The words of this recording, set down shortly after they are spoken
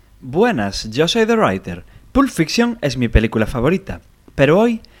Buenas, yo soy The Writer. Pulp Fiction es mi película favorita, pero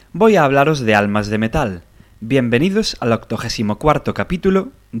hoy voy a hablaros de Almas de Metal. Bienvenidos al 84º capítulo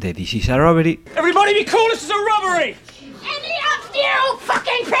de This is a Robbery. Everybody be cool, this is a robbery! Any of you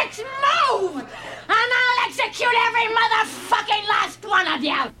fucking pricks move! And I'll execute every motherfucking last one of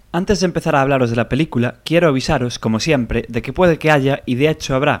you! Antes de empezar a hablaros de la película, quiero avisaros, como siempre, de que puede que haya, y de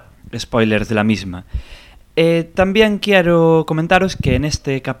hecho habrá, spoilers de la misma. También quiero comentaros que en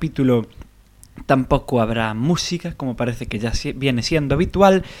este capítulo tampoco habrá música, como parece que ya viene siendo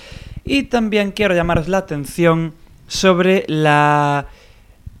habitual, y también quiero llamaros la atención sobre la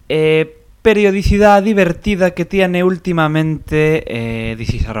periodicidad divertida que tiene últimamente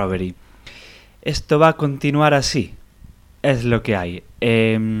This is a Robbery. Esto va a continuar así, es lo que hay.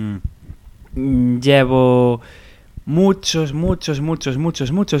 Llevo muchos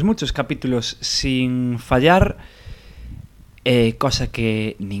capítulos sin fallar, cosa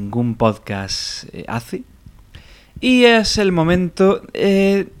que ningún podcast hace. Y es el momento,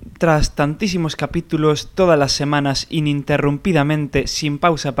 tras tantísimos capítulos, todas las semanas, ininterrumpidamente, sin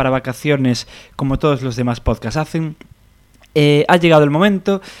pausa para vacaciones, como todos los demás podcasts hacen, ha llegado el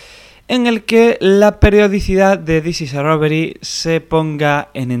momento en el que la periodicidad de This is a Robbery se ponga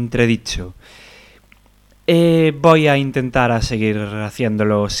en entredicho. Voy a intentar a seguir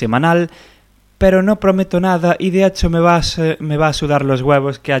haciéndolo semanal, pero no prometo nada y de hecho me va a sudar los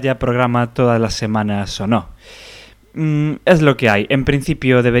huevos que haya programa todas las semanas o no. Es lo que hay. En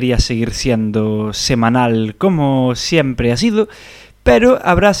principio debería seguir siendo semanal como siempre ha sido, pero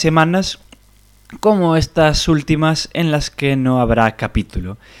habrá semanas como estas últimas en las que no habrá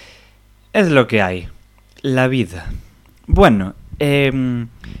capítulo. Es lo que hay. La vida. Bueno,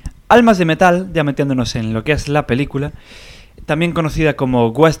 Almas de Metal, ya metiéndonos en lo que es la película, también conocida como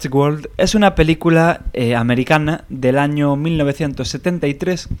Westworld, es una película americana del año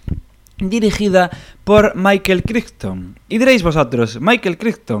 1973 dirigida por Michael Crichton. Y diréis vosotros, Michael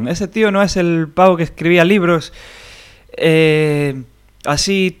Crichton, ese tío no es el pavo que escribía libros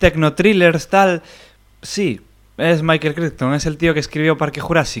así, techno-thrillers, tal. Sí, es Michael Crichton, es el tío que escribió Parque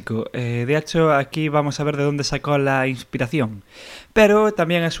Jurásico. De hecho, aquí vamos a ver de dónde sacó la inspiración. Pero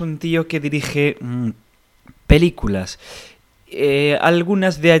también es un tío que dirige películas.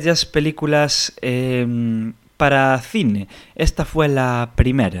 Algunas de ellas películas para cine. Esta fue la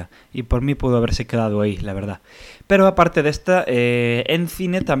primera y por mí pudo haberse quedado ahí, la verdad. Pero aparte de esta, en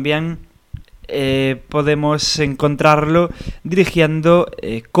cine también podemos encontrarlo dirigiendo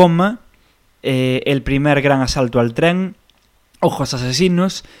Coma, El primer gran asalto al tren, Ojos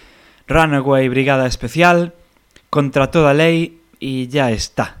asesinos, Runaway Brigada Especial, Contra toda ley y ya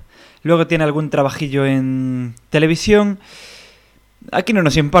está. Luego tiene algún trabajillo en televisión. Aquí no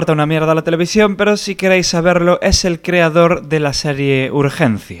nos importa una mierda la televisión, pero si queréis saberlo, es el creador de la serie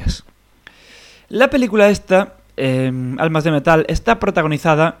Urgencias. La película esta, Almas de Metal, está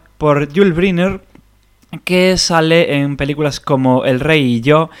protagonizada por Yul Brynner, que sale en películas como El Rey y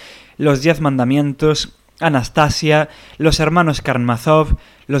yo, Los 10 Mandamientos, Anastasia, Los Hermanos Karamazov,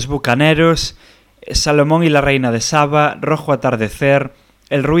 Los Bucaneros, Salomón y la Reina de Saba, Rojo Atardecer,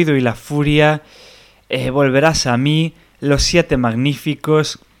 El Ruido y la Furia, Volverás a mí, Los 7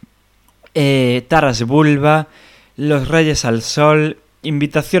 Magníficos, Taras Bulba, Los Reyes al Sol,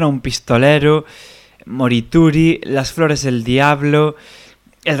 Invitación a un Pistolero, Morituri, Las Flores del Diablo,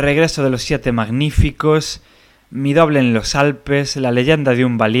 El Regreso de los 7 Magníficos, Mi doble en los Alpes, La leyenda de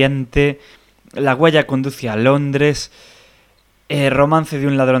un valiente, La huella conduce a Londres, Romance de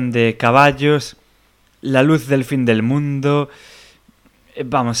un ladrón de caballos, La luz del fin del mundo.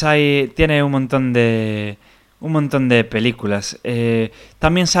 Vamos, tiene un montón de películas.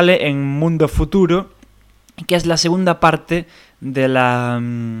 También sale en Mundo Futuro, que es la segunda parte de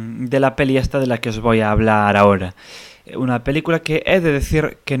la peli esta de la que os voy a hablar ahora. Una película que he de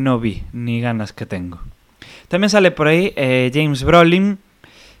decir que no vi, ni ganas que tengo. También sale por ahí James Brolin,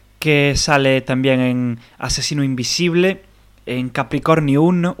 que sale también en Asesino Invisible, en Capricornio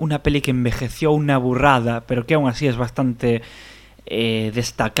 1, una peli que envejeció una burrada, pero que aún así es bastante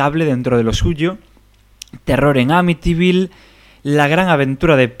destacable dentro de lo suyo. Terror en Amityville, La gran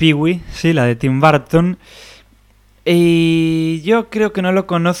aventura de Pee-wee, sí, la de Tim Burton. Y yo creo que no lo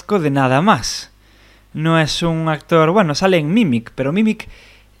conozco de nada más. No es un actor... Bueno, sale en Mimic, pero Mimic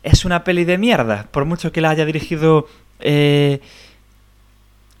es una peli de mierda, por mucho que la haya dirigido el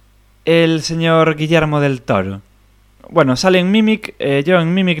señor Guillermo del Toro. Bueno, sale en Mimic, yo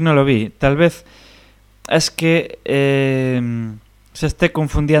en Mimic no lo vi. Tal vez es que se esté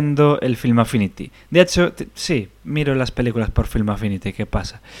confundiendo el Film Affinity. De hecho, sí, miro las películas por Film Affinity, ¿qué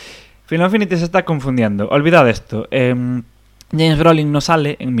pasa? Film Affinity se está confundiendo. Olvidad esto. James Brolin no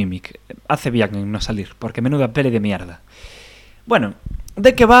sale en Mimic. Hace bien en no salir, porque menuda peli de mierda. Bueno,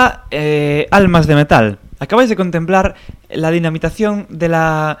 ¿de qué va Almas de Metal? Acabáis de contemplar la dinamitación de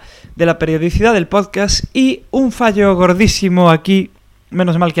la periodicidad del podcast y un fallo gordísimo aquí.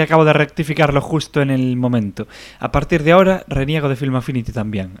 Menos mal que acabo de rectificarlo justo en el momento. A partir de ahora reniego de Film Affinity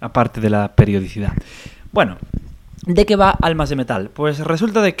también, aparte de la periodicidad. Bueno, ¿de qué va Almas de Metal? Pues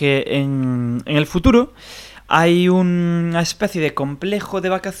resulta de que en el futuro hay una especie de complejo de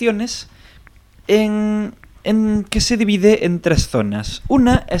vacaciones en que se divide en 3 zonas.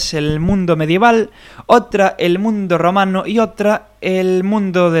 Una es el mundo medieval, otra el mundo romano y otra el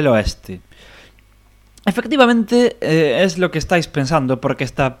mundo del oeste. Efectivamente, es lo que estáis pensando, porque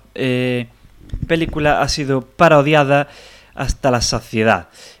esta película ha sido parodiada hasta la saciedad.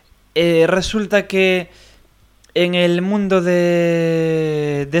 Resulta que en el mundo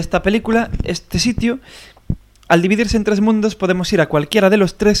de esta película, este sitio, al dividirse en 3 mundos, podemos ir a cualquiera de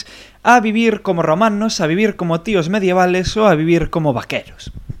los 3 a vivir como romanos, a vivir como tíos medievales o a vivir como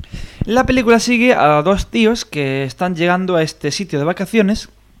vaqueros. La película sigue a 2 tíos que están llegando a este sitio de vacaciones,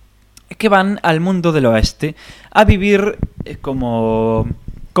 que van al mundo del oeste a vivir como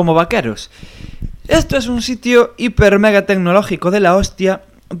vaqueros. Esto es un sitio hiper mega tecnológico de la hostia,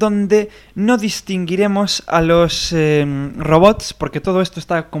 donde no distinguiremos a los robots, porque todo esto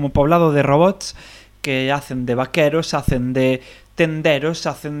está como poblado de robots que hacen de vaqueros, hacen de tenderos,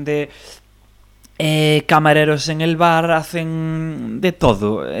 hacen de camareros en el bar, hacen de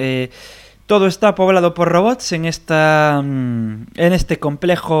todo. Todo está poblado por robots en este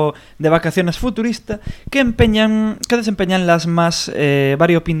complejo de vacaciones futurista que desempeñan las más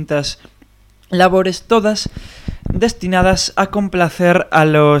variopintas labores, todas destinadas a complacer a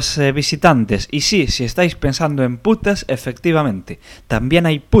los visitantes. Y sí, si estáis pensando en putas, efectivamente, también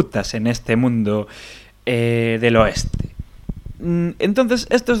hay putas en este mundo del oeste. Entonces,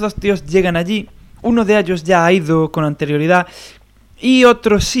 estos 2 tíos llegan allí. Uno de ellos ya ha ido con anterioridad y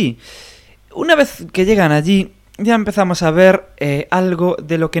otro sí. Una vez que llegan allí, ya empezamos a ver algo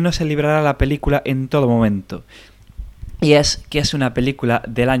de lo que no se librará la película en todo momento. Y es que es una película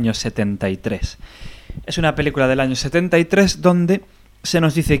del año 73. Es una película del año 73 donde se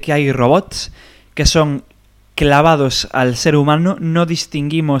nos dice que hay robots que son clavados al ser humano. No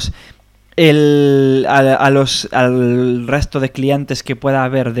distinguimos al resto de clientes que pueda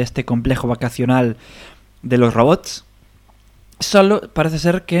haber de este complejo vacacional de los robots. Solo parece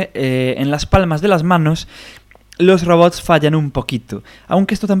ser que en las palmas de las manos los robots fallan un poquito.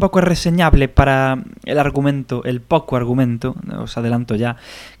 Aunque esto tampoco es reseñable para el poco argumento, os adelanto ya,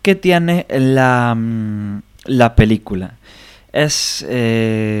 que tiene la película. Es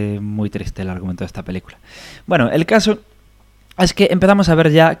muy triste el argumento de esta película. Bueno, el caso es que empezamos a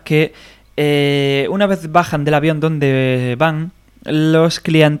ver ya que una vez bajan del avión donde van, los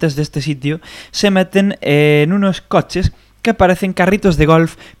clientes de este sitio se meten en unos coches que parecen carritos de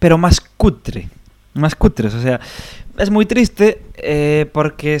golf, pero más cutres, o sea, es muy triste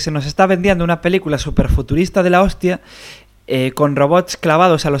porque se nos está vendiendo una película super futurista de la hostia, con robots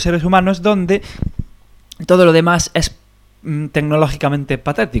clavados a los seres humanos, donde todo lo demás es tecnológicamente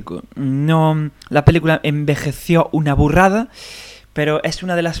patético. No, la película envejeció una burrada, pero es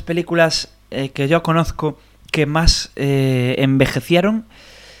una de las películas que yo conozco que más envejecieron,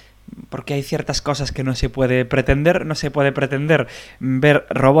 porque hay ciertas cosas que no se puede pretender. No se puede pretender ver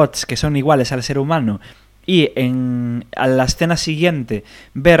robots que son iguales al ser humano y a la escena siguiente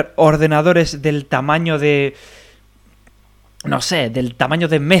ver ordenadores del tamaño de... no sé, del tamaño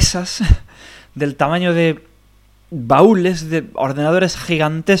de mesas, del tamaño de baúles, de ordenadores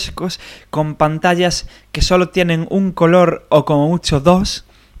gigantescos con pantallas que solo tienen un color o como mucho 2,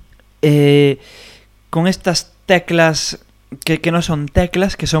 con estas teclas que no son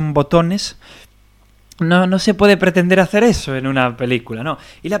teclas, que son botones. No se puede pretender hacer eso en una película, ¿no?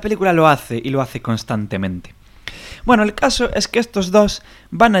 Y la película lo hace, y lo hace constantemente. Bueno, el caso es que estos 2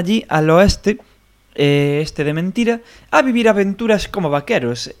 van allí al oeste, de mentira, a vivir aventuras como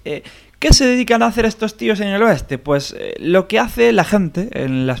vaqueros. ¿Qué se dedican a hacer estos tíos en el oeste? Pues lo que hace la gente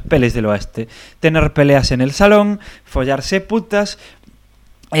en las pelis del oeste: tener peleas en el salón, follarse putas,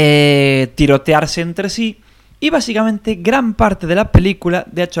 tirotearse entre sí. Y básicamente gran parte de la película,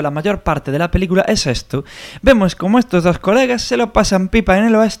 de hecho la mayor parte de la película, es esto. Vemos como estos 2 colegas se lo pasan pipa en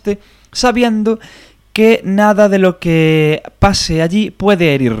el oeste, sabiendo que nada de lo que pase allí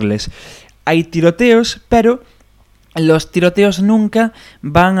puede herirles. Hay tiroteos, pero los tiroteos nunca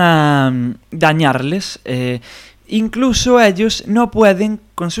van a dañarles. Incluso ellos no pueden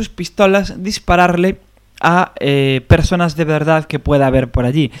con sus pistolas dispararle a personas de verdad que pueda haber por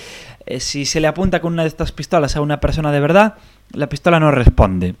allí. si se le apunta con una de estas pistolas a una persona de verdad, la pistola no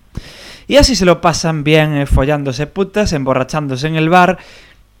responde. Y así se lo pasan bien follándose putas, emborrachándose en el bar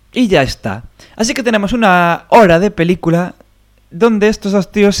y ya está. Así que tenemos 1 hora de película donde estos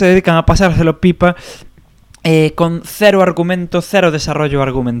dos tíos se dedican a pasárselo pipa con 0 argumento, 0 desarrollo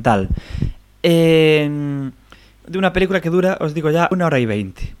argumental. De una película que dura, os digo ya, 1 hora y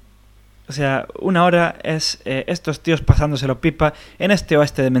 20. O sea, 1 hora es estos tíos pasándoselo pipa en este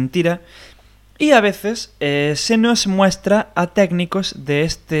oeste de mentira. Y a veces se nos muestra a técnicos de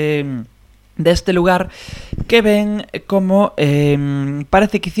este lugar que ven como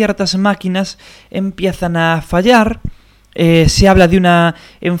parece que ciertas máquinas empiezan a fallar. Se habla de una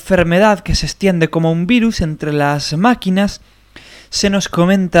enfermedad que se extiende como un virus entre las máquinas. Se nos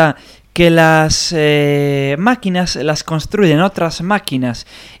comenta que las máquinas las construyen otras máquinas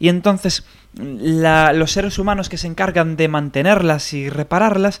y entonces los seres humanos que se encargan de mantenerlas y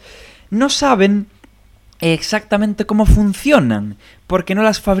repararlas no saben exactamente cómo funcionan, porque no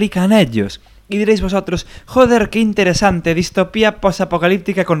las fabrican ellos. Y diréis vosotros, joder, qué interesante, distopía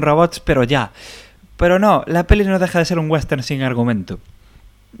posapocalíptica con robots, pero ya. Pero no, la peli no deja de ser un western sin argumento.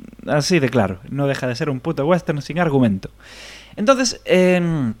 Así de claro, no deja de ser un puto western sin argumento. Entonces,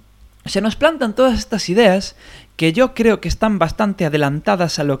 se nos plantan todas estas ideas que yo creo que están bastante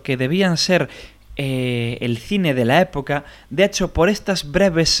adelantadas a lo que debían ser el cine de la época. De hecho, por estas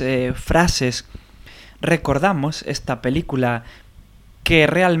breves frases recordamos esta película que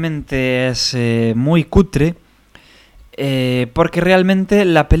realmente es muy cutre, porque realmente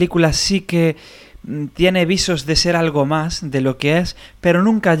la película sí que tiene visos de ser algo más de lo que es, pero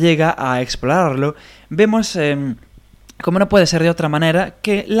nunca llega a explorarlo. Vemos, como no puede ser de otra manera,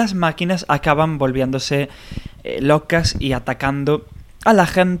 que las máquinas acaban volviéndose locas y atacando a la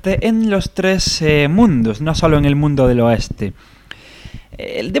gente en los 3 mundos, no solo en el mundo del oeste.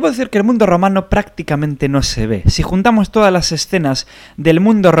 Debo decir que el mundo romano prácticamente no se ve. Si juntamos todas las escenas del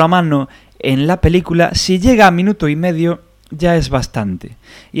mundo romano en la película, si llega a 1 minuto y medio ya es bastante.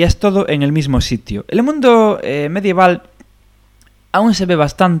 Y es todo en el mismo sitio. El mundo medieval aún se ve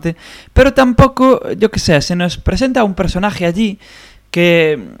bastante, pero tampoco, yo qué sé, se nos presenta un personaje allí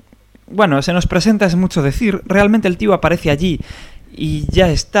que, bueno, se nos presenta es mucho decir. Realmente el tío aparece allí y ya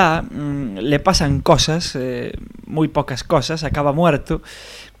está, le pasan cosas, muy pocas cosas, acaba muerto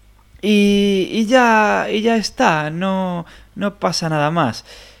y ya está, no pasa nada más.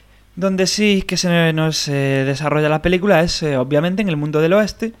 Donde sí que se nos desarrolla la película es obviamente en el mundo del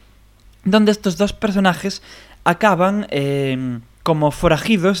oeste, donde estos dos personajes acaban como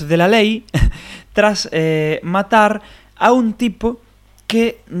forajidos de la ley tras matar a un tipo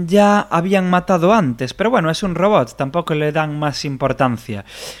que ya habían matado antes. Pero bueno, es un robot, tampoco le dan más importancia.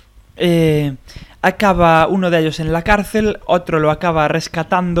 Acaba uno de ellos en la cárcel, otro lo acaba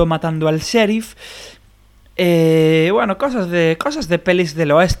rescatando, matando al sheriff. Bueno, cosas de pelis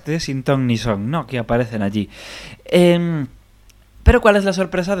del oeste sin ton ni son, ¿no? Que aparecen allí. Pero ¿cuál es la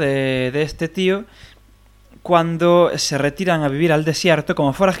sorpresa de este tío? Cuando se retiran a vivir al desierto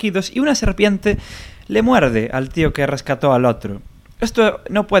como forajidos y una serpiente le muerde al tío que rescató al otro. Esto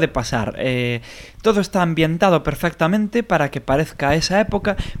no puede pasar. Todo está ambientado perfectamente para que parezca esa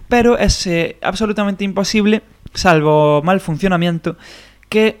época, pero es absolutamente imposible, salvo mal funcionamiento,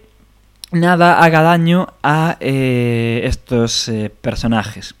 que nada haga daño a estos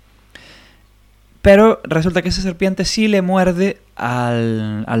personajes. Pero resulta que esa serpiente sí le muerde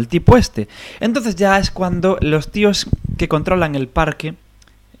al tipo este. Entonces ya es cuando los tíos que controlan el parque,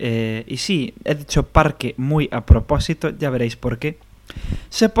 y sí, he dicho parque muy a propósito, ya veréis por qué,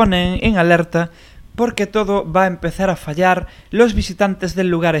 se ponen en alerta porque todo va a empezar a fallar, los visitantes del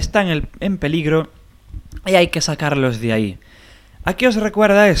lugar están en peligro y hay que sacarlos de ahí. ¿A qué os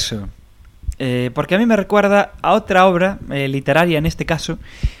recuerda eso? Porque a mí me recuerda a otra obra literaria, en este caso,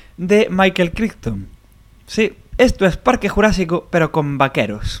 de Michael Crichton. Sí, esto es Parque Jurásico, pero con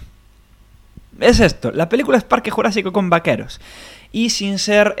vaqueros. Es esto, la película es Parque Jurásico con vaqueros. Y sin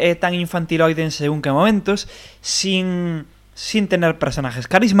ser tan infantiloide en según qué momentos, sin tener personajes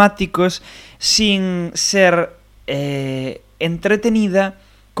carismáticos, sin ser entretenida,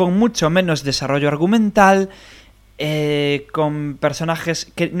 con mucho menos desarrollo argumental, con personajes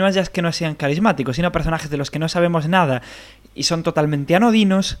que no sean carismáticos, sino personajes de los que no sabemos nada y son totalmente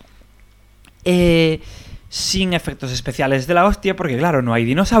anodinos, sin efectos especiales de la hostia, porque claro, no hay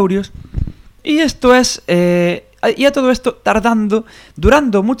dinosaurios. Y esto es... y a todo esto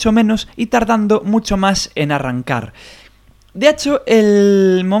durando mucho menos y tardando mucho más en arrancar. De hecho,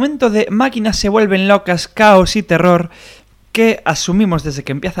 el momento de máquinas se vuelven locas, caos y terror, que asumimos desde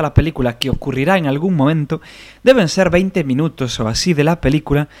que empieza la película que ocurrirá en algún momento, deben ser 20 minutos o así de la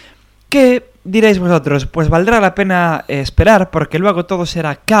película, ¿Qué diréis vosotros? Pues valdrá la pena esperar, porque luego todo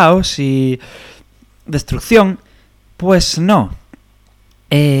será caos y destrucción. Pues no.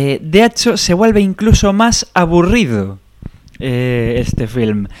 De hecho, se vuelve incluso más aburrido este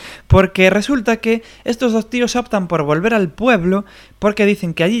film, porque resulta que estos dos tíos optan por volver al pueblo porque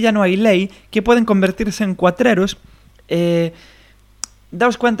dicen que allí ya no hay ley, que pueden convertirse en cuatreros.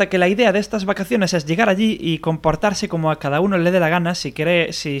 Daos cuenta que la idea de estas vacaciones es llegar allí y comportarse como a cada uno le dé la gana. Si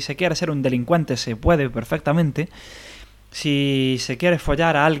se quiere ser un delincuente, se puede perfectamente. Si se quiere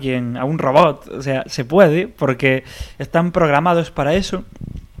follar a alguien, a un robot, o sea, se puede, porque están programados para eso.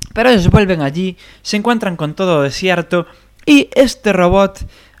 Pero ellos vuelven allí, se encuentran con todo desierto, y este robot,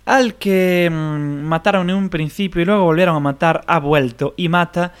 al que mataron en un principio y luego volvieron a matar, ha vuelto y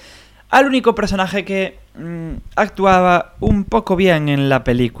mata al único personaje que actuaba un poco bien en la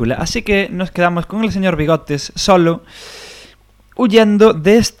película. Así que nos quedamos con el señor Bigotes solo, huyendo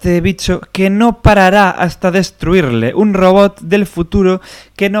de este bicho que no parará hasta destruirle. Un robot del futuro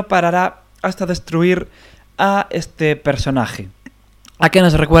que no parará hasta destruir a este personaje. ¿A qué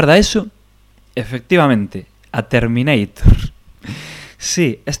nos recuerda eso? Efectivamente, a Terminator.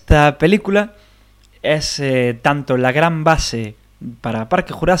 Sí, esta película es tanto la gran base para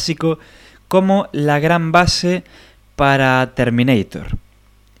Parque Jurásico como la gran base para Terminator.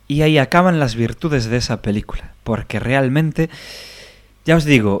 Y ahí acaban las virtudes de esa película, porque realmente, ya os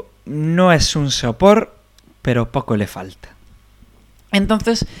digo, no es un sopor, pero poco le falta.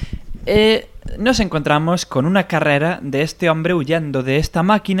 Entonces, nos encontramos con una carrera de este hombre huyendo de esta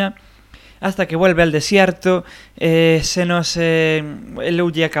máquina hasta que vuelve al desierto. Él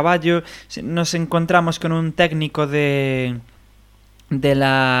huye a caballo. Nos encontramos con un técnico del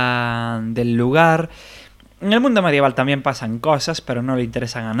lugar. En el mundo medieval también pasan cosas, pero no le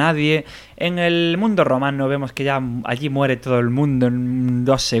interesan a nadie. En el mundo romano vemos que ya allí muere todo el mundo en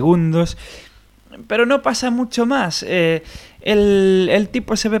 2 segundos. Pero no pasa mucho más. El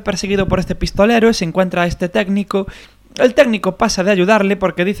tipo se ve perseguido por este pistolero, se encuentra a este técnico. El técnico pasa de ayudarle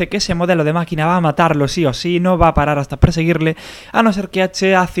porque dice que ese modelo de máquina va a matarlo sí o sí, no va a parar hasta perseguirle, a no ser que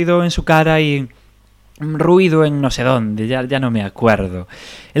eche ácido en su cara y ruido en no sé dónde, ya no me acuerdo.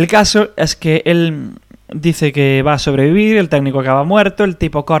 El caso es que él dice que va a sobrevivir, el técnico acaba muerto, el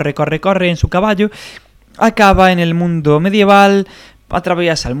tipo corre en su caballo, acaba en el mundo medieval,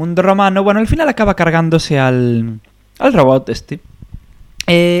 atraviesa el mundo romano, bueno, al final acaba cargándose al robot este.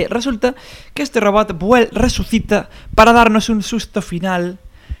 Resulta que este robot resucita para darnos un susto final,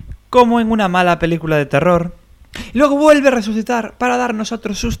 como en una mala película de terror. Y luego vuelve a resucitar para darnos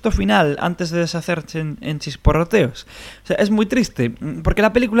otro susto final antes de deshacerse en chisporroteos. O sea, es muy triste, porque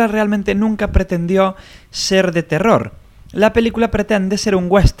la película realmente nunca pretendió ser de terror. La película pretende ser un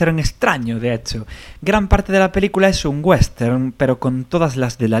western extraño, de hecho. Gran parte de la película es un western, pero con todas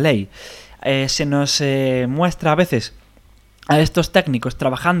las de la ley. Se nos muestra a veces a estos técnicos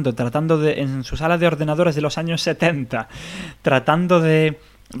trabajando, en su sala de ordenadores de los años 70, tratando de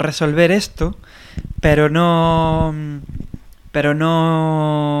resolver esto, pero no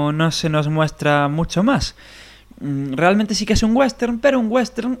se nos muestra mucho más. Realmente sí que es un western, pero un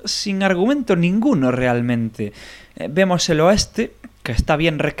western sin argumento ninguno realmente. Vemos el oeste, que está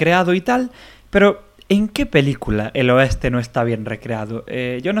bien recreado y tal, pero ¿en qué película el oeste no está bien recreado?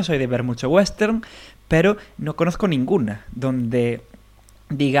 Yo no soy de ver mucho western, pero no conozco ninguna donde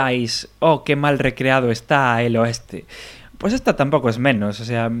digáis, oh, qué mal recreado está el oeste. Pues esta tampoco es menos, o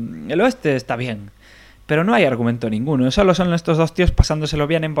sea, el oeste está bien, pero no hay argumento ninguno. Solo son estos dos tíos pasándoselo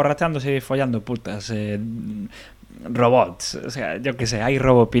bien, emborrachándose y follando putas. Robots, o sea, yo qué sé, hay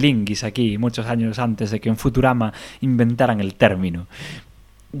robopilinguis aquí muchos años antes de que en Futurama inventaran el término.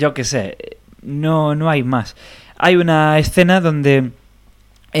 Yo qué sé, no hay más. Hay una escena donde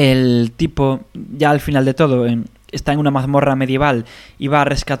el tipo, ya al final de todo, está en una mazmorra medieval y va a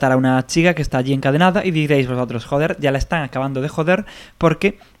rescatar a una chica que está allí encadenada, y diréis vosotros, joder, ya la están acabando de joder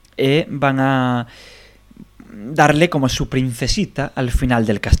porque van a darle como su princesita al final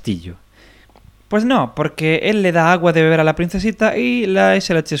del castillo. Pues no, porque él le da agua de beber a la princesita y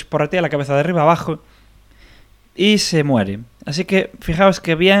se la chisporrotea la cabeza de arriba abajo y se muere. Así que fijaos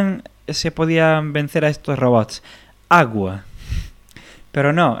que bien se podían vencer a estos robots. Agua.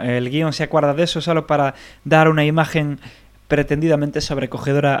 Pero no, el guión se acuerda de eso solo para dar una imagen pretendidamente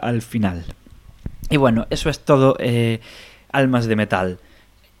sobrecogedora al final. Y bueno, eso es todo, Almas de Metal.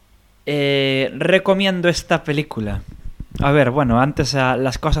 Recomiendo esta película. A ver, bueno, antes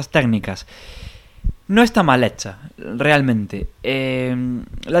las cosas técnicas. No está mal hecha, realmente.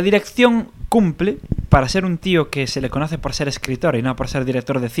 La dirección cumple, para ser un tío que se le conoce por ser escritor y no por ser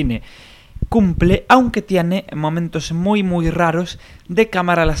director de cine. cumple, aunque tiene momentos muy muy raros de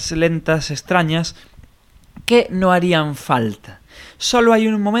cámaras lentas extrañas que no harían falta. Solo hay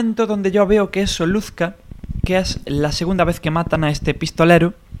un momento donde yo veo que eso luzca, que es la segunda vez que matan a este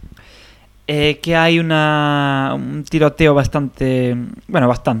pistolero, que hay un tiroteo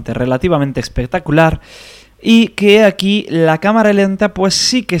relativamente espectacular, y que aquí la cámara lenta pues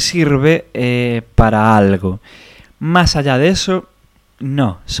sí que sirve para algo. Más allá de eso,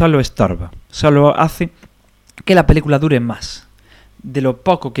 no, solo estorba, solo hace que la película dure más de lo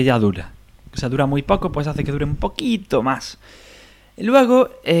poco que ya dura. O sea, dura muy poco, pues hace que dure un poquito más.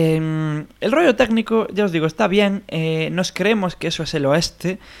 Luego, el rollo técnico, ya os digo, está bien. Nos creemos que eso es el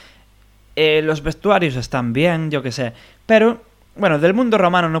oeste. Los vestuarios están bien, yo qué sé. Pero, bueno, del mundo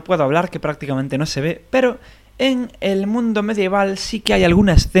romano no puedo hablar, que prácticamente no se ve. Pero en el mundo medieval sí que hay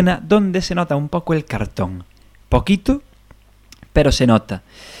alguna escena donde se nota un poco el cartón. Poquito, pero se nota.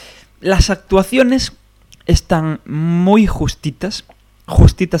 Las actuaciones están muy justitas.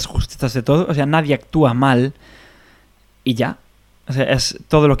 Justitas de todo. O sea, nadie actúa mal. Y ya. O sea, es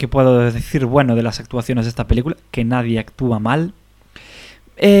todo lo que puedo decir bueno de las actuaciones de esta película. Que nadie actúa mal.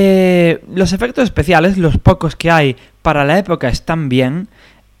 Los efectos especiales, los pocos que hay para la época, están bien.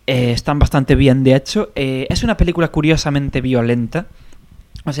 Están bastante bien, de hecho. Es una película curiosamente violenta.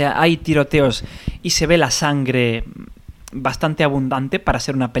 O sea, hay tiroteos y se ve la sangre bastante abundante para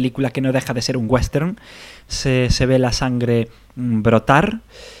ser una película que no deja de ser un western. Se ve la sangre brotar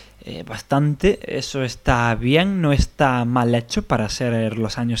bastante. Eso está bien, no está mal hecho para ser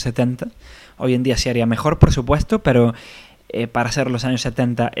los años 70. Hoy en día se haría mejor, por supuesto, pero para ser los años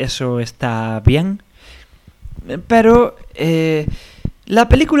 70 eso está bien. Pero la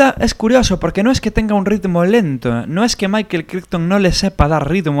película es curioso porque no es que tenga un ritmo lento, no es que Michael Crichton no le sepa dar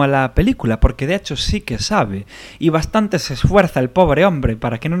ritmo a la película, porque de hecho sí que sabe, y bastante se esfuerza el pobre hombre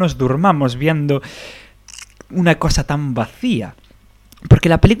para que no nos durmamos viendo una cosa tan vacía. Porque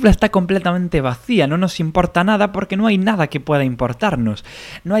la película está completamente vacía, no nos importa nada porque no hay nada que pueda importarnos.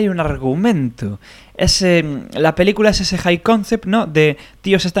 No hay un argumento. La película es ese high concept, ¿no? De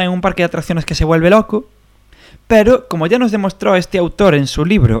tíos están en un parque de atracciones que se vuelve loco. Pero, como ya nos demostró este autor en su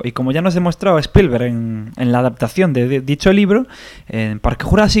libro, y como ya nos demostró Spielberg en la adaptación de dicho libro, en Parque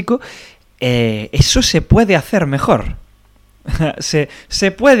Jurásico, eso se puede hacer mejor.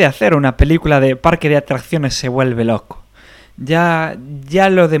 se puede hacer una película de parque de atracciones se vuelve loco. Ya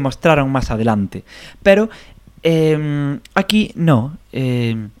lo demostraron más adelante. Pero aquí no.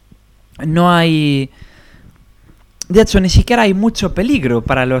 No hay... De hecho, ni siquiera hay mucho peligro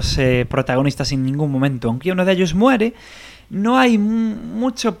para los protagonistas en ningún momento. Aunque uno de ellos muere, no hay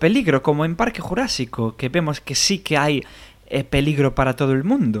mucho peligro, como en Parque Jurásico, que vemos que sí que hay peligro para todo el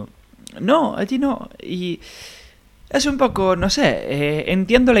mundo. No, allí no. Y es un poco, no sé,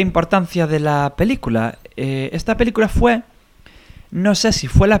 entiendo la importancia de la película. Esta película fue... No sé si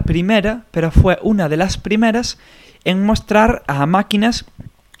fue la primera, pero fue una de las primeras en mostrar a máquinas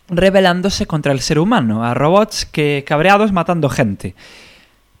rebelándose contra el ser humano, a robots cabreados matando gente.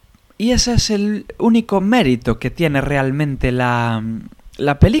 Y ese es el único mérito que tiene realmente la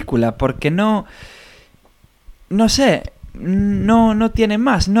película, porque no sé, no tiene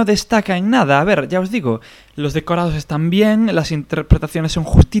más, no destaca en nada. A ver, ya os digo, los decorados están bien, las interpretaciones son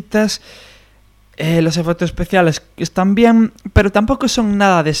justitas, los efectos especiales están bien, pero tampoco son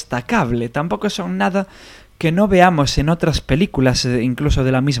nada destacable, tampoco son nada que no veamos en otras películas, incluso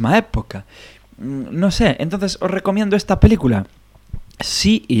de la misma época. No sé, entonces os recomiendo esta película.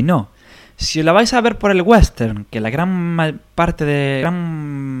 Sí y no. Si la vais a ver por el western, que la gran parte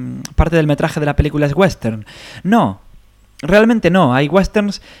del metraje de la película es western, no, realmente no. Hay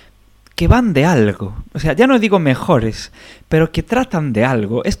westerns que van de algo. O sea, ya no digo mejores, pero que tratan de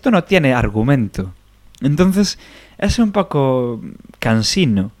algo. Esto no tiene argumento. Entonces, es un poco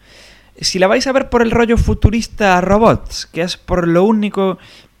cansino. Si la vais a ver por el rollo futurista robots, que es por lo único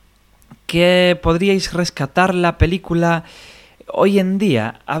que podríais rescatar la película hoy en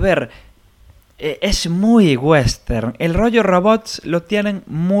día, a ver, es muy western. El rollo robots lo tienen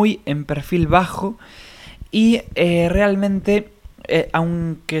muy en perfil bajo y realmente...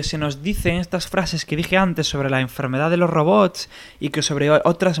 aunque se nos dicen estas frases que dije antes sobre la enfermedad de los robots y que sobre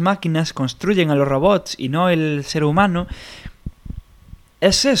otras máquinas construyen a los robots y no el ser humano,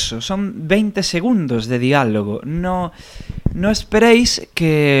 es eso, son 20 segundos de diálogo. No esperéis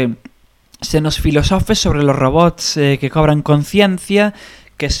que se nos filosofe sobre los robots que cobran conciencia,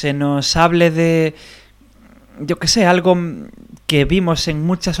 que se nos hable de, yo qué sé, algo que vimos en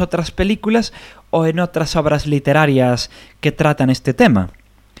muchas otras películas o en otras obras literarias que tratan este tema.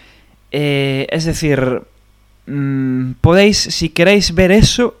 Es decir, podéis, si queréis ver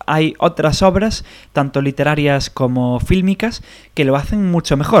eso, hay otras obras, tanto literarias como fílmicas, que lo hacen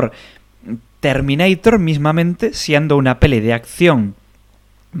mucho mejor. Terminator, mismamente, siendo una peli de acción,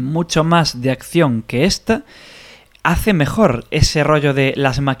 mucho más de acción que esta, hace mejor ese rollo de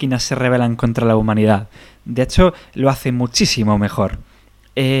las máquinas se rebelan contra la humanidad. De hecho, lo hace muchísimo mejor.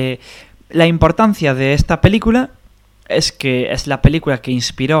 La importancia de esta película es que es la película que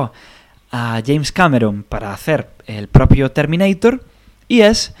inspiró a James Cameron para hacer el propio Terminator, y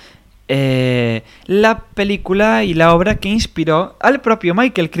es la película y la obra que inspiró al propio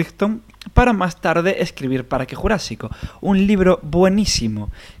Michael Crichton para más tarde escribir Parque Jurásico, un libro buenísimo,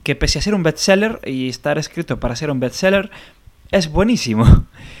 que pese a ser un bestseller y estar escrito para ser un bestseller, es buenísimo.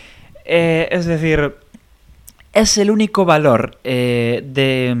 Es decir, es el único valor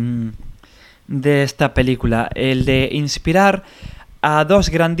de esta película, el de inspirar a dos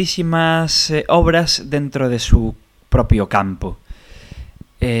grandísimas obras dentro de su propio campo.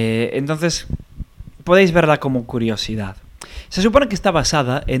 Entonces, podéis verla como curiosidad. Se supone que está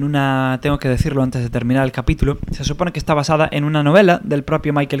basada en una... Tengo que decirlo antes de terminar el capítulo. Se supone que está basada en una novela del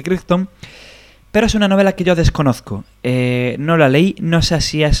propio Michael Crichton, pero es una novela que yo desconozco. No la leí, no sé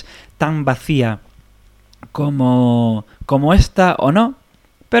si es tan vacía como esta o no,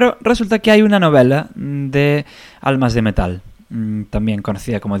 pero resulta que hay una novela de Almas de Metal, también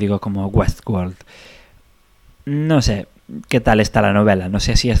conocida, como digo, como Westworld. No sé qué tal está la novela, no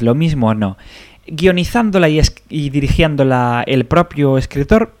sé si es lo mismo o no. Guionizándola y dirigiéndola el propio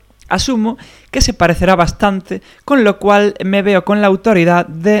escritor, asumo que se parecerá bastante, con lo cual me veo con la autoridad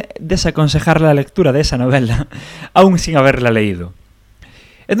de desaconsejar la lectura de esa novela, aún sin haberla leído.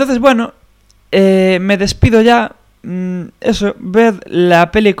 Entonces, bueno, me despido ya. Eso, ved la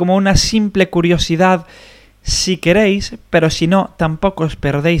peli como una simple curiosidad si queréis, pero si no, tampoco os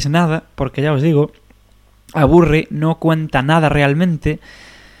perdéis nada, porque ya os digo, aburre, no cuenta nada realmente.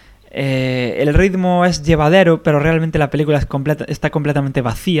 El ritmo es llevadero, pero realmente la película está completamente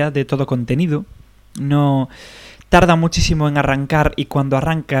vacía de todo contenido. No tarda muchísimo en arrancar, y cuando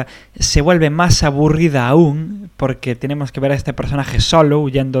arranca se vuelve más aburrida aún, porque tenemos que ver a este personaje solo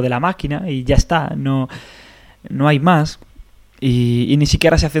huyendo de la máquina y ya está, no hay más. Y ni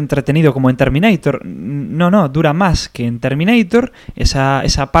siquiera se hace entretenido como en Terminator. No, dura más que en Terminator,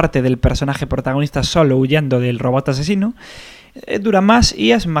 esa parte del personaje protagonista solo huyendo del robot asesino. Dura más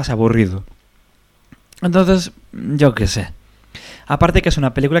y es más aburrido. Entonces, yo qué sé. Aparte que es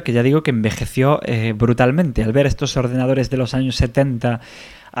una película que ya digo que envejeció brutalmente. Al ver estos ordenadores de los años 70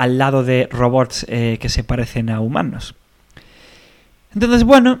 al lado de robots que se parecen a humanos. Entonces,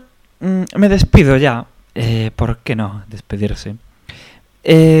 bueno, me despido ya. ¿Por qué no despedirse?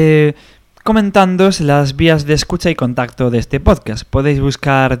 Comentándoos las vías de escucha y contacto de este podcast. Podéis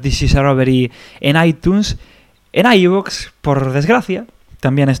buscar This is a Robbery en iTunes, en iVoox, por desgracia,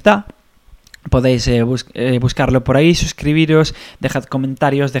 también está. Podéis buscarlo por ahí, suscribiros, dejad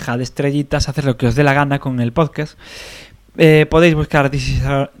comentarios, dejad estrellitas, haced lo que os dé la gana con el podcast. Podéis buscar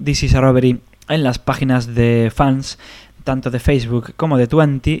This is a Robbery en las páginas de fans, tanto de Facebook como de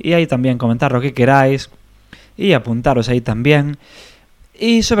Twenty, y ahí también comentar lo que queráis y apuntaros ahí también.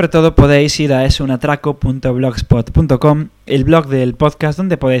 Y sobre todo podéis ir a esunatraco.blogspot.com, el blog del podcast,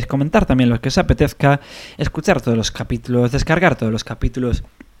 donde podéis comentar también lo que os apetezca, escuchar todos los capítulos, descargar todos los capítulos,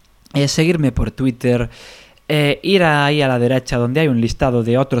 seguirme por Twitter, ir ahí a la derecha donde hay un listado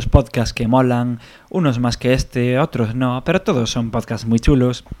de otros podcasts que molan, unos más que este, otros no, pero todos son podcasts muy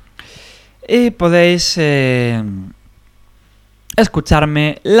chulos. Y podéis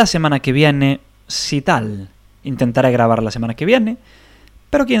escucharme la semana que viene, si tal. Intentaré grabar la semana que viene,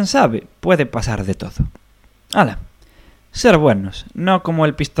 pero quién sabe, puede pasar de todo. ¡Hala! Ser buenos, no como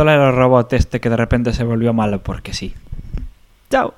el pistolero robot este que de repente se volvió malo porque sí. ¡Chao!